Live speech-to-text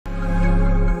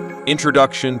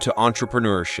Introduction to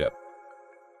Entrepreneurship.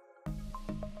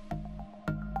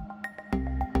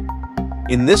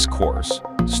 In this course,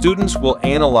 students will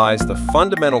analyze the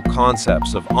fundamental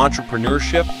concepts of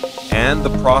entrepreneurship and the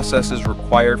processes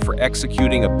required for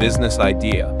executing a business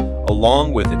idea,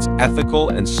 along with its ethical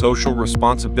and social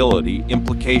responsibility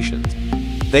implications.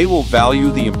 They will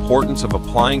value the importance of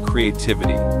applying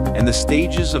creativity and the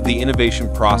stages of the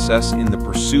innovation process in the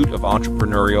pursuit of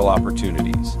entrepreneurial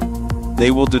opportunities. They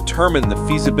will determine the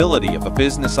feasibility of a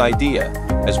business idea,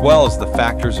 as well as the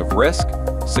factors of risk,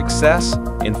 success,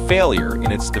 and failure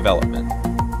in its development.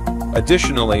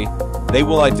 Additionally, they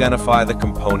will identify the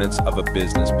components of a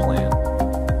business plan.